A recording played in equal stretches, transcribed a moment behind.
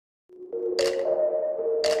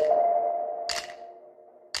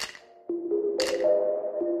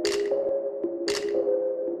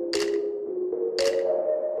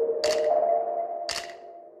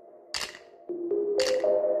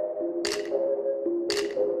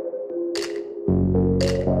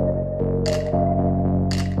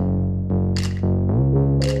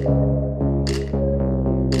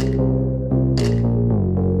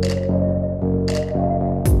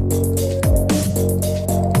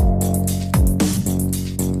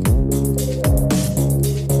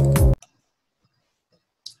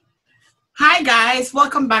guys,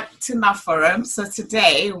 welcome back to my forum. So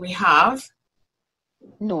today we have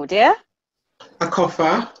Nadia,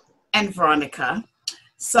 Akofa, and Veronica.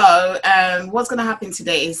 So what's going to happen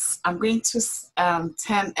today is I'm going to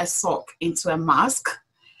turn a sock into a mask.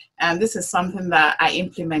 And this is something that I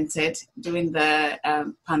implemented during the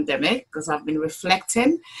pandemic because I've been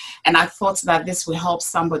reflecting, and I thought that this will help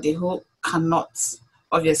somebody who cannot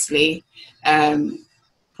obviously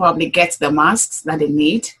probably get the masks that they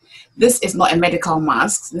need. This is not a medical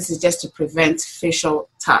mask. This is just to prevent facial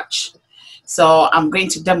touch. So I'm going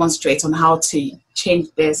to demonstrate on how to change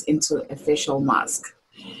this into a facial mask.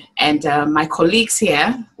 And my colleagues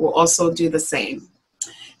here will also do the same.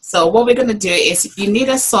 So what we're going to do is, you need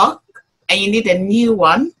a sock and you need a new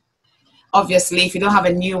one. Obviously, if you don't have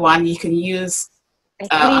a new one, you can use a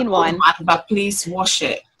clean one. But please wash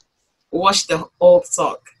it. Wash the old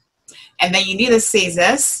sock. And then you need a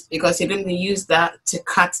scissors because you're going to use that to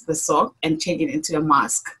cut the sock and change it into a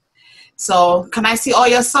mask. So can I see all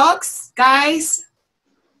your socks, guys?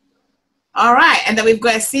 All right. And then we've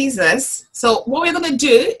got scissors. So what we're going to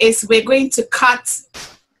do is we're going to cut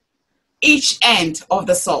each end of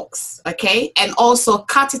the socks, okay? And also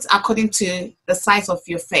cut it according to the size of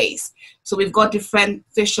your face. So we've got different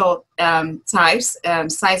facial types,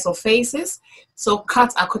 size of faces. So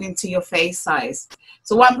cut according to your face size.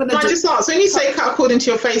 So what I'm going to do... So when you say cut according to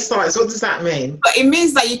your face size, what does that mean? It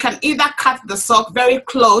means that you can either cut the sock very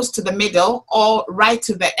close to the middle or right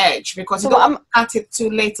to the edge, because you don't want to cut it too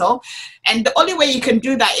little. And the only way you can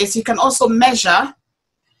do that is you can also measure.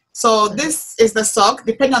 So this is the sock,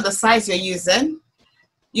 depending on the size you're using.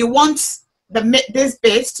 You want this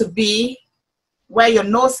bit to be where your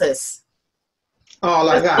nose is. Oh,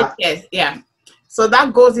 like that? Yes, yeah. So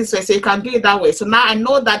that goes this way, so you can do it that way. So now I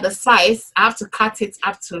know that the size, I have to cut it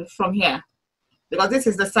up to from here, because this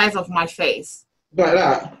is the size of my face. Like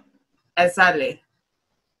that? Exactly.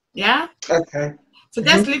 Yeah? Okay. So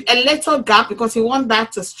just leave a little gap, because you want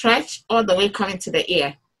that to stretch all the way coming to the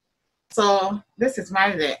ear. So this is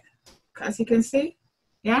my leg, as you can see.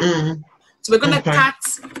 Yeah? So we're going to cut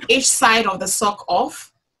each side of the sock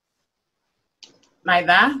off. Like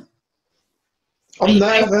that. I'm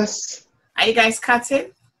nervous. Are you guys cutting?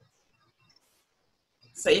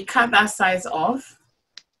 So you cut that size off.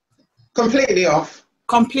 Completely off?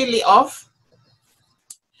 Completely off.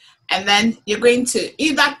 And then you're going to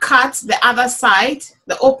either cut the other side,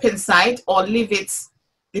 the open side, or leave it,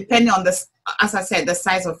 depending on the, as I said, the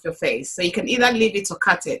size of your face. So you can either leave it or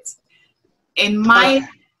cut it. In mine,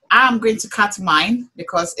 I'm going to cut mine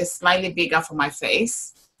because it's slightly bigger for my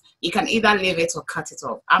face. You can either leave it or cut it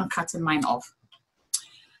off. I'm cutting mine off.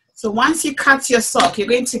 So once you cut your sock, you're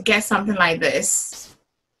going to get something like this.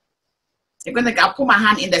 You're going to, I'll put my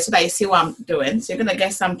hand in there so that you see what I'm doing. So you're going to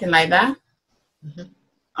get something like that.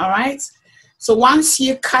 All right. So once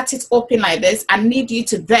you cut it open like this, I need you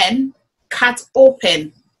to then cut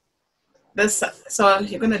open this. So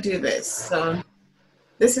you're going to do this. So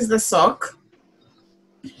this is the sock.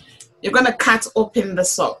 You're going to cut open the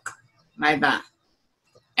sock like that.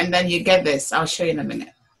 And then you get this. I'll show you in a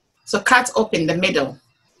minute. So cut open the middle.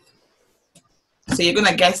 So you're going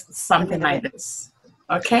to get something like this.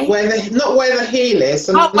 Okay? Not where the heel is.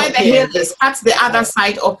 So not where the heel is. Cut the other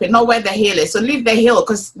side open, not where the heel is. So leave the heel,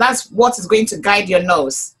 because that's what is going to guide your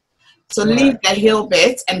nose. So leave the heel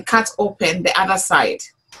bit and cut open the other side.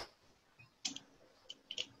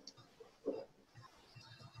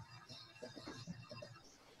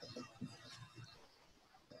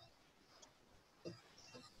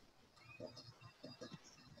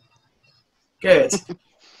 Good.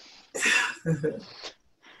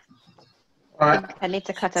 Right. I need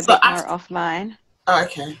to cut a bit more off mine.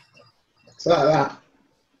 Okay. So like that?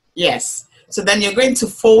 Yes. So then you're going to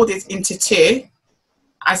fold it into two,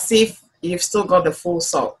 as if you've still got the full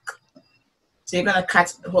sock. So you're going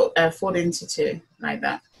to fold it into two, like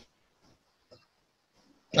that.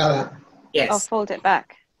 Like that? Yes. Oh, fold it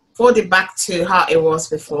back. Fold it back to how it was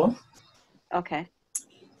before. Okay.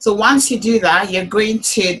 So once you do that, you're going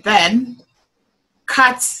to then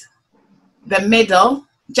cut the middle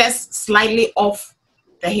just slightly off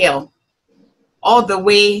the heel, all the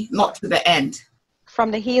way, not to the end. From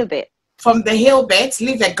the heel bit? From the heel bit,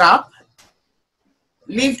 leave a gap.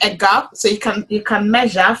 Leave a gap so you can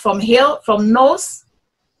measure from nose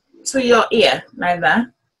to your ear, like that.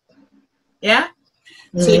 Yeah?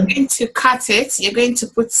 So you're going to cut it. You're going to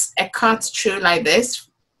put a cut through like this.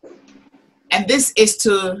 And this is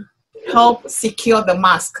to help secure the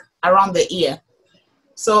mask around the ear.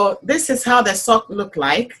 So this is how the sock look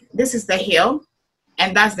like. This is the heel,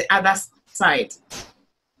 and that's the other side.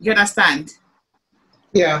 You understand?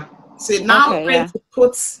 Yeah. So now we're going to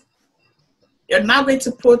put You're now going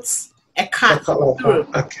to put a cut through.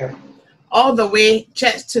 Okay. All the way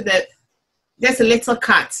just to just a little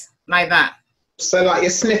cut like that. So like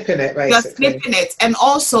you're snipping it, basically. You're snipping it. And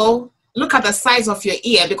also look at the size of your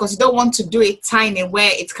ear, because you don't want to do it tiny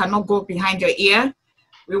where it cannot go behind your ear.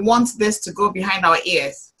 We want this to go behind our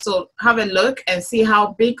ears. So have a look and see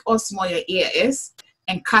how big or small your ear is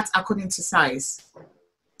and cut according to size.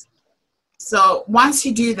 So once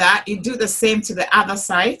you do that, you do the same to the other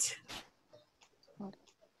side.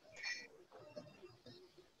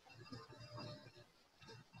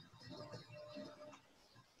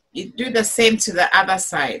 You do the same to the other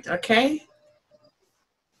side, okay?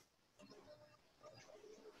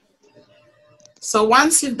 So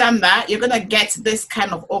once you've done that, you're gonna get this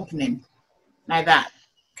kind of opening, like that.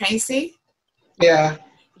 Can you see? Yeah.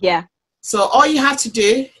 Yeah. So all you have to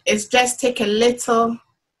do is just take a little,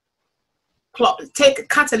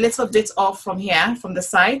 cut a little bit off from here, from the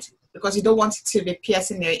side, because you don't want it to be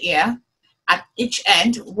piercing your ear. At each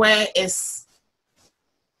end, where is,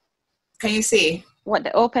 can you see? What,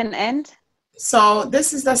 the open end? So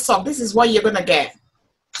this is the sock. This is what you're gonna get.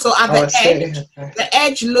 So at the edge, the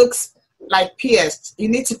edge looks like pierced. You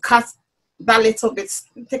need to cut that little bit,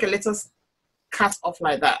 take a little cut off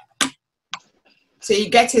like that. So you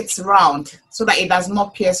get it round so that it does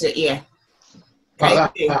not pierce your ear.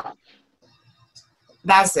 Okay?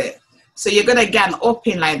 That's it. So you're gonna get an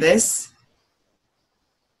open like this.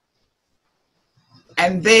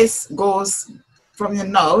 And this goes from your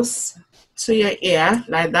nose to your ear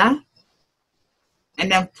like that,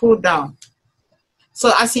 and then pull down.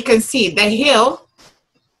 So as you can see, the heel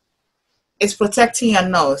is protecting your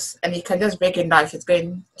nose, and you can just break it down if it's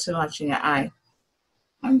going too much in your eye.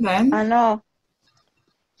 And then I know.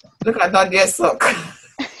 Look at that dear sock.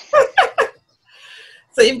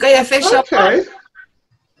 So you've got your facial mask.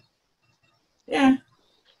 Yeah.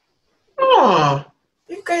 Oh.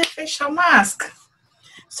 You've got your facial mask.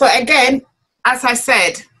 So again, as I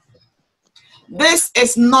said, this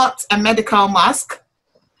is not a medical mask.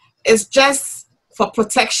 It's just for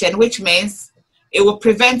protection, which means it will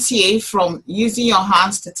prevent you from using your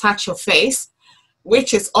hands to touch your face,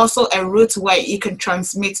 which is also a route where you can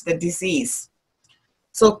transmit the disease.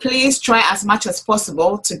 So please try as much as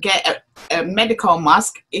possible to get a medical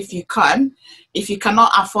mask if you can. If you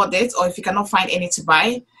cannot afford it, or if you cannot find any to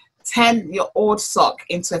buy, turn your old sock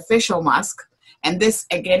into a facial mask. And this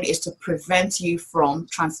again is to prevent you from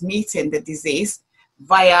transmitting the disease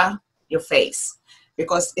via your face,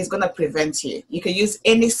 because it's going to prevent you. You can use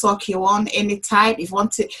any sock you want, any type. If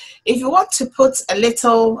you want to put a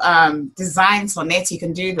little designs on it, you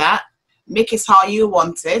can do that. Make it how you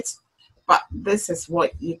want it. But this is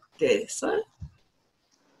what you do. So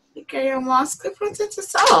you get your mask and protect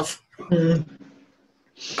yourself. Mm.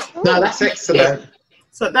 No, that's excellent.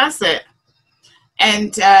 So that's it.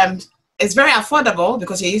 And it's very affordable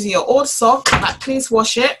because you're using your old sock, but please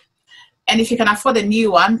wash it. And if you can afford a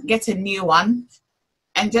new one, get a new one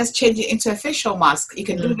and just change it into a facial mask. You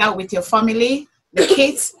can do that with your family, the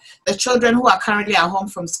kids, the children who are currently at home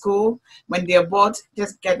from school. When they're bored,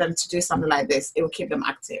 just get them to do something like this. It will keep them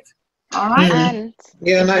active. All right? And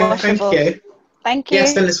yeah, no, thank you. Thank you.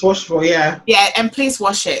 Yes, and it's washable, yeah. Yeah, and please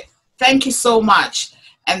wash it. Thank you so much.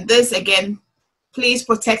 And this, again, please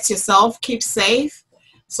protect yourself. Keep safe.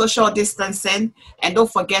 Social distancing, and don't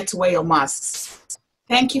forget to wear your masks.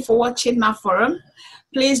 Thank you for watching NAForum.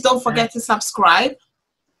 Please don't forget to subscribe,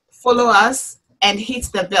 follow us, and hit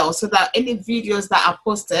the bell so that any videos that are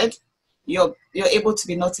posted, you're able to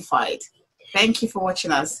be notified. Thank you for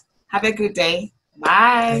watching us. Have a good day.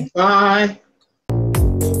 Bye. Bye.